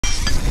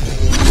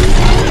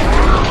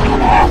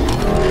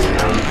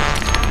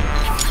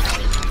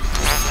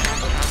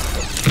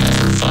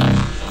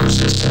Metrophonic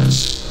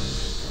Resistance.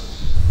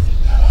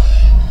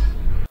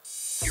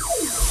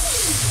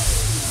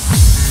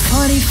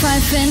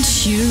 And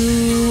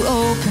you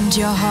opened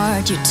your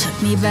heart, you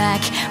took me back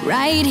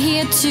right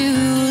here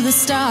to the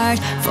start.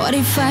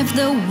 45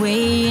 the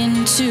way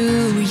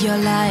into your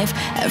life,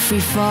 a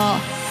free fall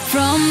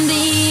from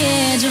the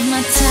edge of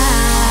my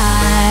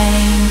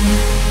time.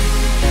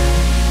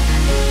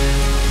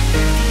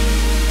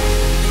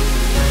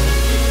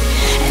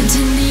 And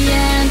in the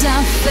end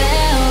I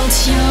felt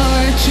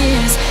your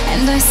kiss,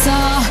 and I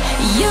saw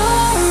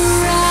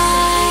your eyes.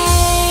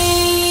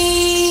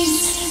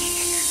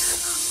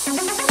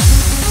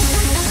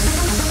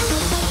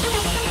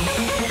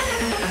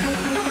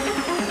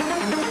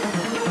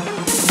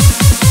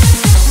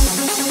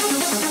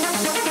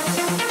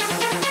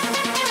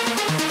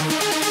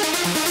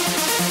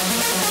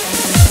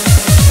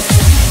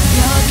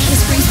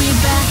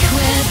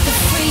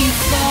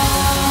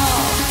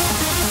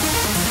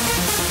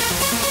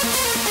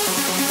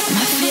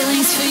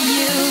 For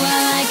you, I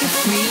like a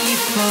free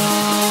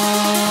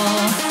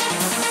fall.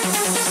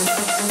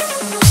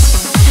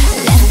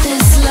 Let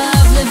this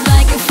love live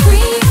like a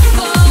free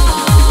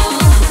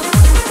fall.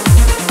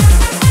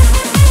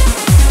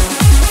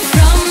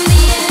 From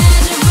the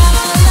edge of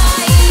our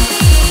life.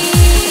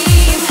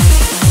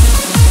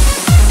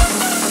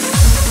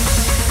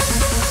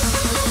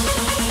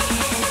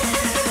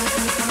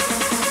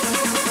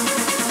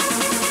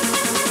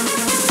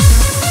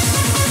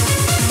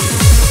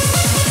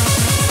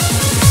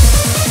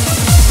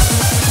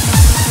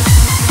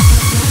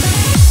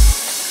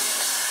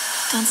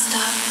 Don't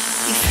stop,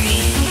 be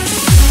free.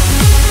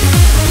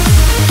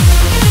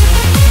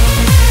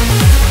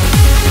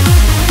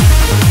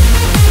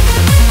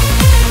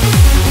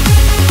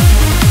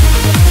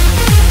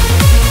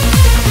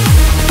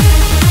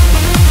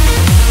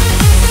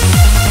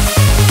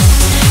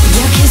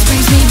 Your kiss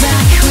brings me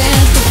back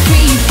with the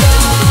free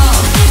fall.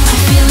 My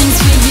feelings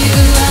for you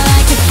are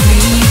like a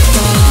free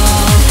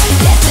fall.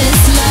 Let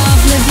this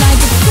love live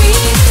like a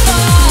free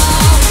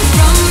fall.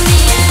 From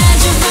the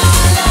edge of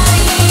our life.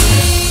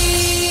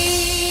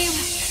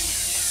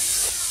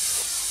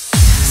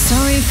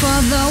 Sorry for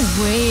the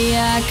way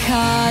I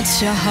caught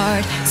your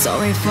heart.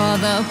 Sorry for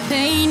the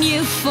pain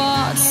you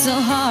fought so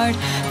hard.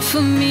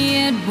 For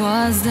me it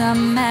was the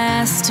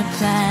master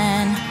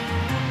plan.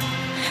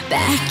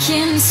 Back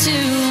into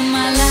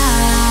my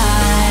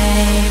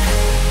life.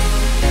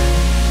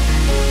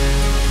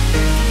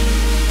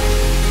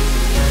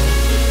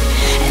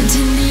 And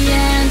in the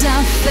end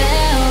I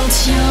felt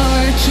your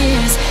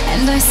kiss,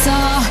 and I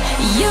saw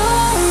your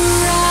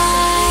eyes.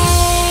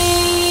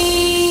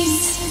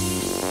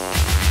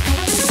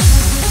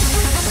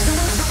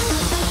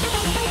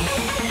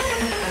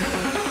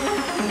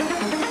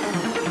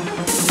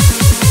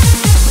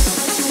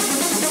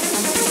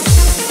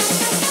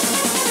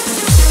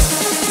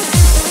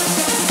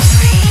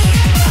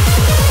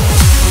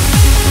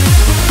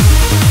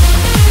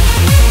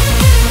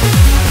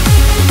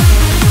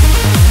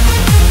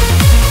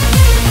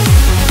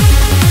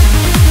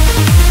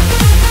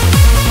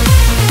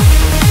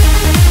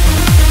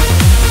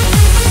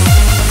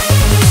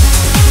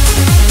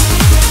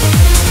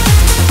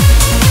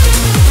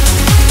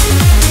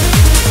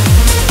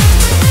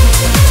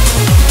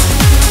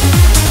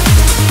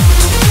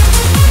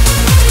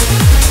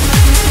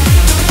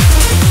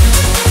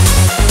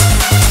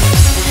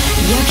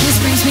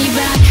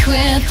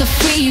 The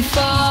free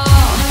fall.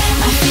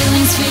 My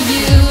feelings for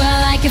you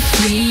are like a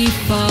free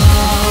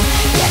fall.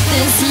 Let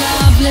this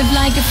love live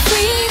like a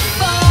free fall.